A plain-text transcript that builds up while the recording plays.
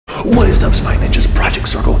What is up, Spy Ninjas? Project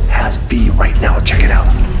Zorgo has V right now. Check it out.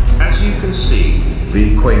 As you can see,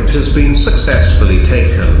 the Qwaint has been successfully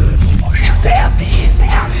taken. Oh shoot, they have V. They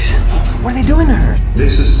have V. What are they doing to her?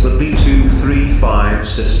 This is the B235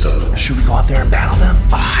 system. Should we go out there and battle them?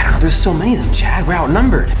 I don't know, there's so many of them, Chad. We're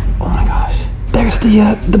outnumbered. Oh my gosh. There's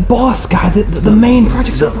the boss guy, the main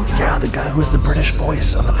Project Zorgo guy. Yeah, the guy who has the British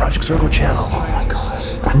voice on the Project Zorgo channel. Oh my gosh.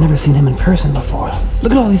 I've never seen him in person before.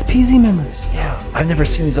 Look at all these PZ members. Yeah, I've never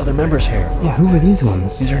seen these other members here. Yeah, who are these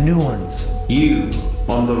ones? These are new ones. You,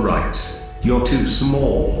 on the right, you're too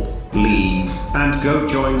small. Leave and go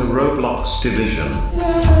join the Roblox division.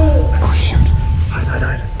 Oh shoot.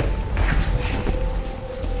 Hide.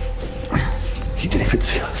 He didn't even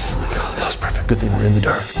see us. Oh my God, that was perfect. Good thing we're in the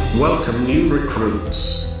dark. Welcome new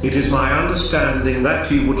recruits. It is my understanding that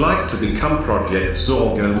you would like to become Project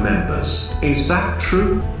Zorgo members. Is that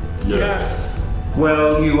true? Yes.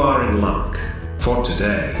 Well, you are in luck. For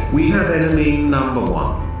today, we have enemy number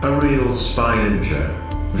 1, a real spy ninja,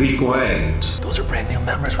 the Qwaint. Those are brand new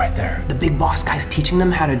members right there. The big boss guy's teaching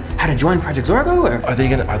them how to join Project Zorgo, or? Are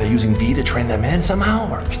they using V to train them in somehow?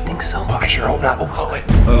 Or You think so? well, I sure hope not. Oh wait.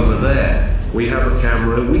 Over there, we have a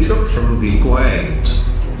camera we took from the Qwaint.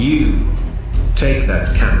 You, take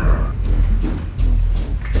that camera.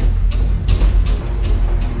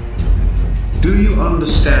 Do you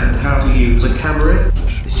understand how to use a camera?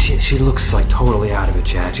 She looks like totally out of it,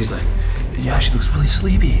 Chad. She's like, Yeah, she looks really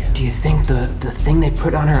sleepy. do you think the thing they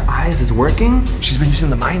put on her eyes is working? She's been using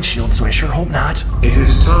the mind shield, so I sure hope not. It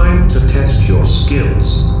is time to test your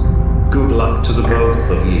skills. Good luck to the both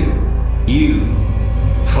of you. You,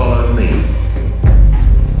 follow me.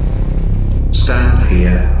 Stand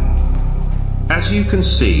here. As you can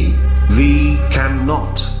see, V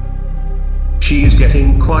cannot. She is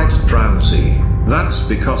getting quite drowsy. That's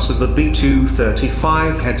because of the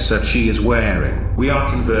B235 headset she is wearing. We are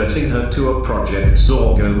converting her to a Project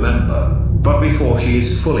Zorgo member. But before she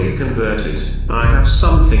is fully converted, I have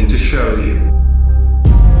something to show you.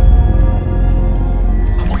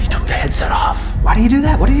 Oh, he took the headset off. Why do you do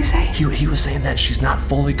that? What did he say? He was saying that she's not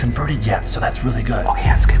fully converted yet, so that's really good. Okay,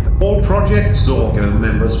 that's good. All Project Zorgo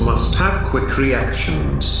members must have quick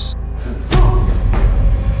reactions.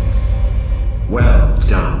 Well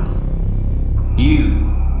done. You,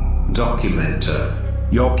 documenter,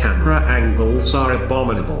 your camera angles are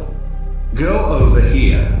abominable. Go over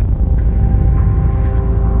here.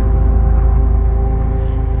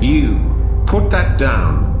 You, put that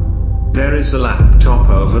down. There is a laptop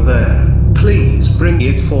over there. Please bring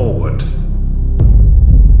it forward.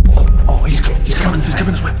 Oh, he's coming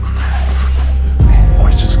this way. Oh,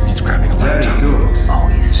 he's grabbing a Very laptop. good.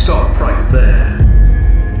 Oh, Stop right there.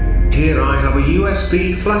 Here I have a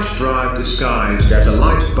USB flash drive disguised as a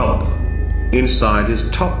light bulb. Inside is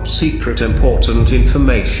top secret important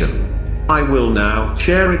information. I will now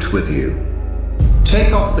share it with you.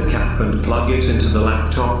 Take off the cap and plug it into the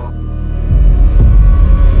laptop.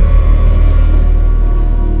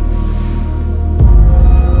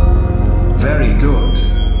 Very good.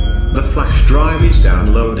 The flash drive is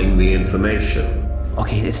downloading the information.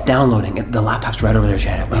 Okay, it's downloading. The laptop's right over there,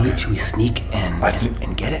 Chad. Maybe should we sneak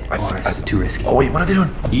and get it, or is it too risky? Oh wait, what are they doing?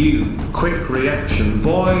 You, quick reaction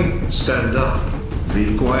boy, stand up. The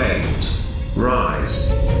Qwaint,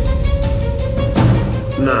 rise.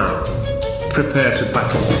 Now, prepare to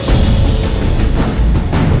battle.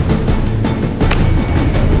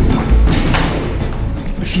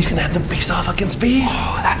 He's gonna have them face off against V.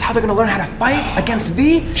 Oh, that's how they're gonna learn how to fight against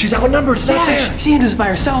V? She's outnumbered. It's not fair. She can do this by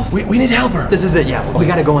herself. We need to help her. This is it, yeah. We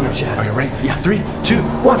gotta go in there, Chad. Are you ready? Yeah. 3, 2,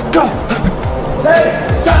 1, go! Hey,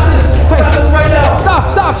 stop this! Stop this right now!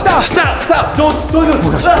 Stop! Don't do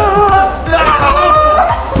this!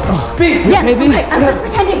 B, Yeah, okay, B? okay, I was just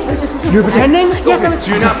pretending. You're pretending? Yes, I was.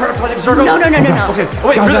 So you're not part of Project Zorgo? No. Okay. Oh,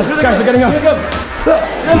 wait, Guys, they're getting up.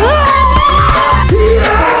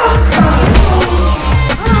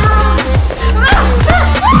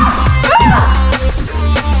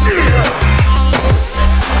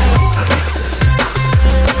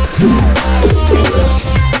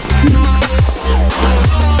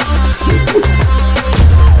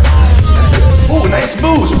 Oh, nice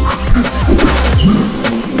moves.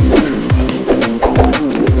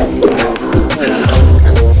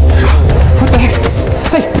 What the heck?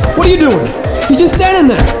 Hey, what are you doing? He's just standing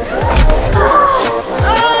there.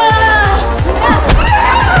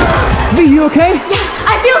 V, you okay? Yeah,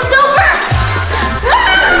 I feel super!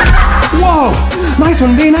 Whoa! Nice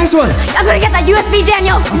one, V, nice one. I'm gonna get that USB,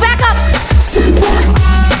 Daniel. Back up!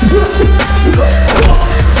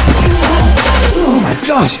 Oh my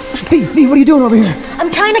gosh. V, what are you doing over here? I'm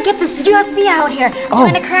trying to get this USB out here. I'm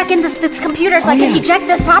trying to crack in this computer so I can eject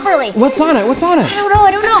this properly. What's on it? What's on it? I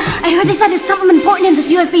don't know. I heard they said it's something important in this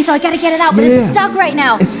USB, so I gotta get it out, but it's stuck right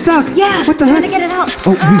now. It's stuck? Yeah. What the trying heck? to get it out.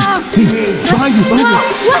 Oh, behind you.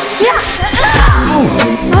 What? Yeah.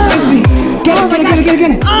 Get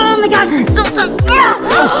it. Oh my gosh, it's so stuck.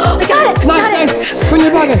 I got it. Nice. Bring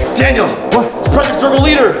your bucket. Daniel, it's Project Zorgo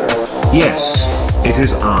leader. Yes, it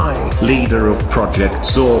is I, leader of Project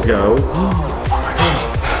Zorgo.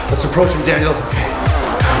 Let's approach him, Daniel.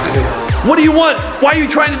 What do you want? Why are you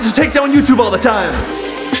trying to take down YouTube all the time?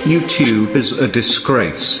 YouTube is a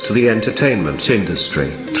disgrace to the entertainment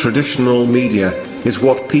industry. Traditional media is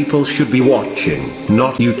what people should be watching,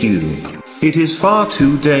 not YouTube. It is far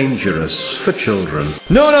too dangerous for children.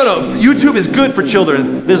 No. YouTube is good for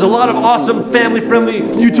children. There's a lot of awesome family-friendly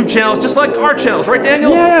YouTube channels, just like our channels, right,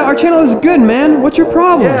 Daniel? Yeah, our channel is good, man. What's your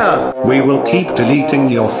problem? Yeah. We will keep deleting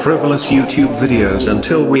your frivolous YouTube videos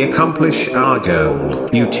until we accomplish our goal.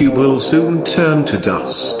 YouTube will soon turn to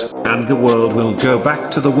dust, and the world will go back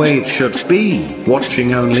to the way it should be,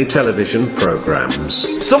 watching only television programs.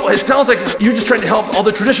 So it sounds like you're just trying to help all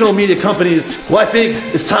the traditional media companies. Well, I think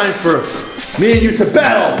it's time for me and you to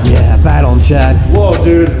battle. Yeah, battle him, Chad. Whoa,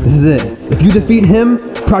 dude. This is it. If you defeat him,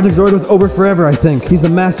 Project Zorgo's over forever, I think. He's the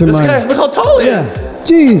mastermind. This guy, look how tall he is. Yeah.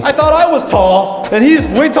 Jeez. I thought I was tall, and he's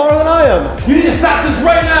way taller than I am. You need to stop this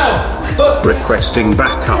right now. Requesting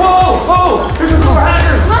backup. Whoa! Here's some more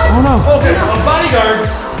hackers. What? Oh no. Okay, I'm a bodyguard.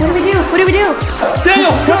 What do we do?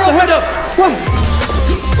 Daniel, come on, head up. What?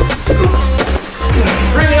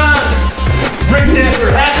 Bring it on. Break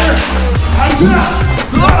dancer, hacker.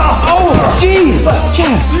 Oh, jeez.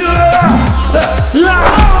 Chad.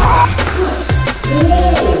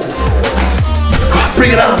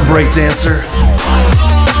 Bring it on, break dancer.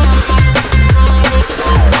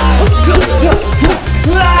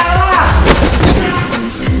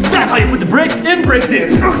 That's how you put the break in break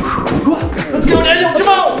dance. Let's go, Daniel. Come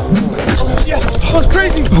on. Yeah, that was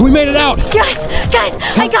crazy. We made it out. Guys,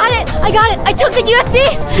 I got it. I took the USB.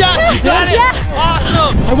 Yeah, you got it. Yeah.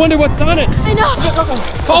 Awesome. I wonder what's on it. I know.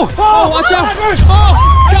 Oh, watch out. Oh,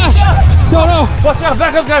 gosh. No. Watch out.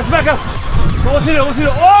 Back up, guys. Back up. What's he do?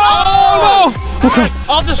 Oh, no. Okay.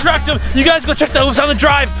 I'll distract him. You guys go check that who's on the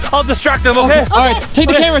drive. I'll distract him, okay? All right, take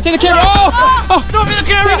the camera. Oh, Throw me the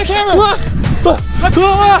camera. take the camera. Oh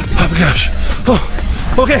my gosh. Oh,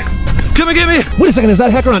 okay. Come and get me. Wait a second, is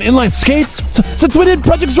that hacker on inline skates? Since when did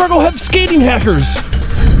Project Zorgo have skating hackers?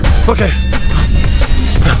 Okay,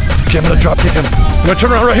 I'm gonna drop kick him. I'm gonna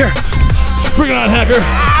turn around right here. Bring it on, hacker.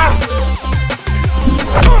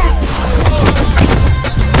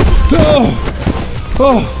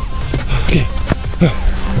 Okay.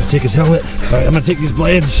 I'm gonna take his helmet. All right, I'm gonna take these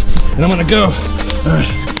blades and I'm gonna go. All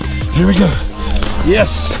right, here we go. Yes.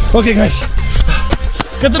 Okay, guys.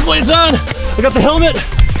 Got the blades on. I got the helmet.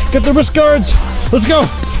 Got the wrist guards. Let's go.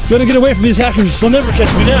 Gotta get away from these hackers. They'll never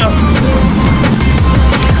catch me now.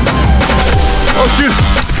 Oh shoot!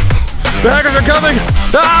 The hackers are coming!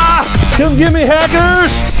 Ah! Come get me,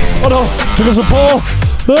 hackers! Oh no, here goes a pole.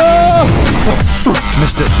 Ah!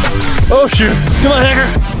 Missed it. Oh shoot! Come on, hacker!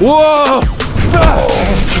 Whoa!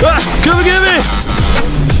 Ah! Come and get me!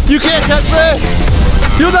 You can't catch me!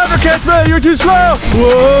 You'll never catch me! You're too slow!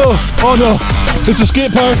 Whoa! Oh no! It's a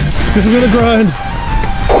skate park. This is gonna grind.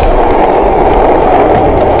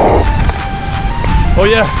 Oh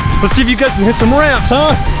yeah! Let's see if you guys can hit some ramps,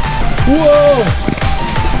 huh? Whoa!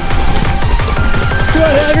 Come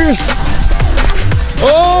on, hackers!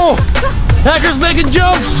 Oh! Hackers making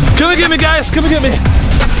jumps! Come and get me, guys! Come and get me!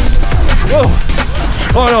 Whoa!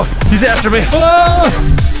 Oh no! He's after me!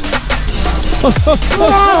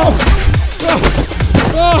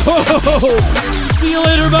 See you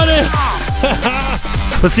later, buddy!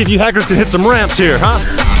 Let's see if you hackers can hit some ramps here, huh?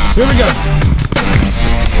 Here we go.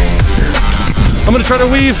 I'm gonna try to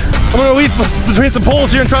weave. I'm gonna weave between some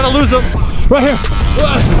poles here and try to lose them. Right here.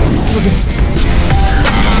 Okay.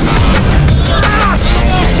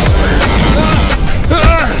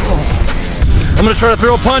 I'm gonna try to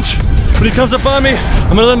throw a punch. When he comes up on me,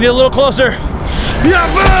 I'm gonna let him get a little closer. Yeah!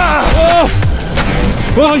 Oh!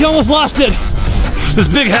 Well, you almost lost it. This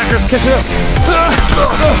big hacker's catching up.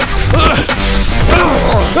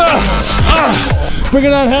 Bring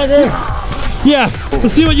it on, hacker. Yeah,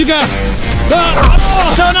 let's see what you got. No,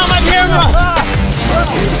 not my camera.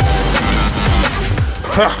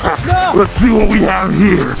 Let's see what we have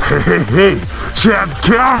here. Hey, Chad's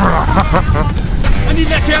camera. I need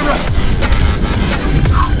that camera.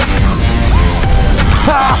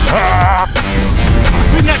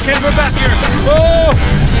 Bring that camera back here. Oh!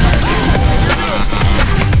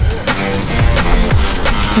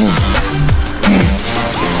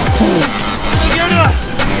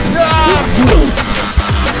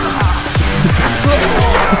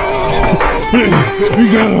 We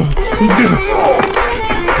got him. Let's get him.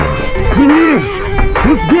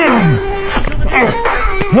 Let's get him.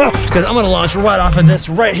 Because I'm gonna launch right off of this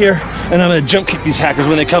right here, and I'm gonna jump kick these hackers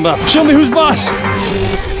when they come up. Show me who's boss.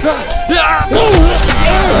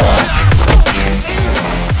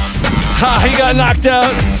 Ha, he got knocked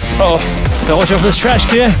out. Oh, gotta watch out for this trash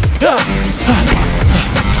can.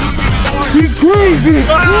 He's crazy.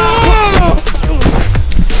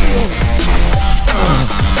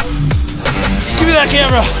 Give me that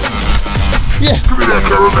camera. Yeah. Give me that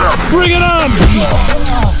camera now. Bring it on.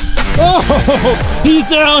 Oh, he's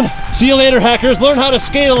down. See you later, hackers. Learn how to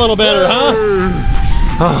skate a little better, huh?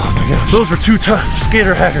 Oh my gosh, those were two tough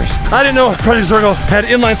skater hackers. I didn't know Project Zorgo had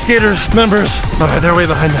inline skater members. All right, they're way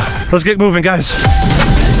behind now. Let's get moving, guys.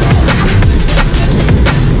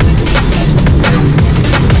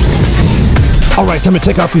 All right, time to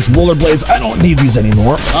take off these rollerblades. I don't need these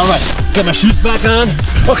anymore. All right, got my shoes back on.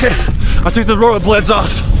 Okay, I took the rollerblades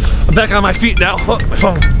off. I'm back on my feet now. Oh, my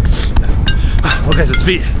phone. Okay, it's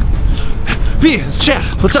V. V, it's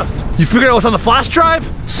Chad. What's up? You figured out what's on the flash drive?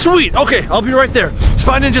 Sweet. Okay, I'll be right there.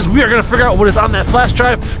 Spy Ninjas, we are gonna figure out what is on that flash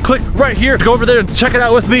drive. Click right here to go over there and check it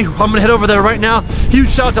out with me. I'm gonna head over there right now. Huge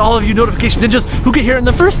shout out to all of you notification ninjas who get here in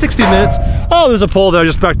the first 60 minutes. Oh, there's a pole that I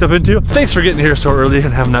just backed up into. Thanks for getting here so early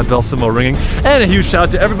and having that bell symbol ringing. And a huge shout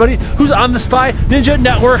out to everybody who's on the Spy Ninja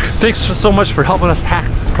Network. Thanks so much for helping us hack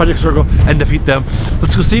Project Zorgo and defeat them.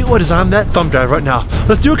 Let's go see what is on that thumb drive right now.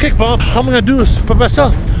 Let's do a kick bump. How am I gonna do this by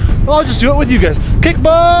myself? I'll just do it with you guys. Kick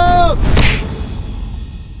bump!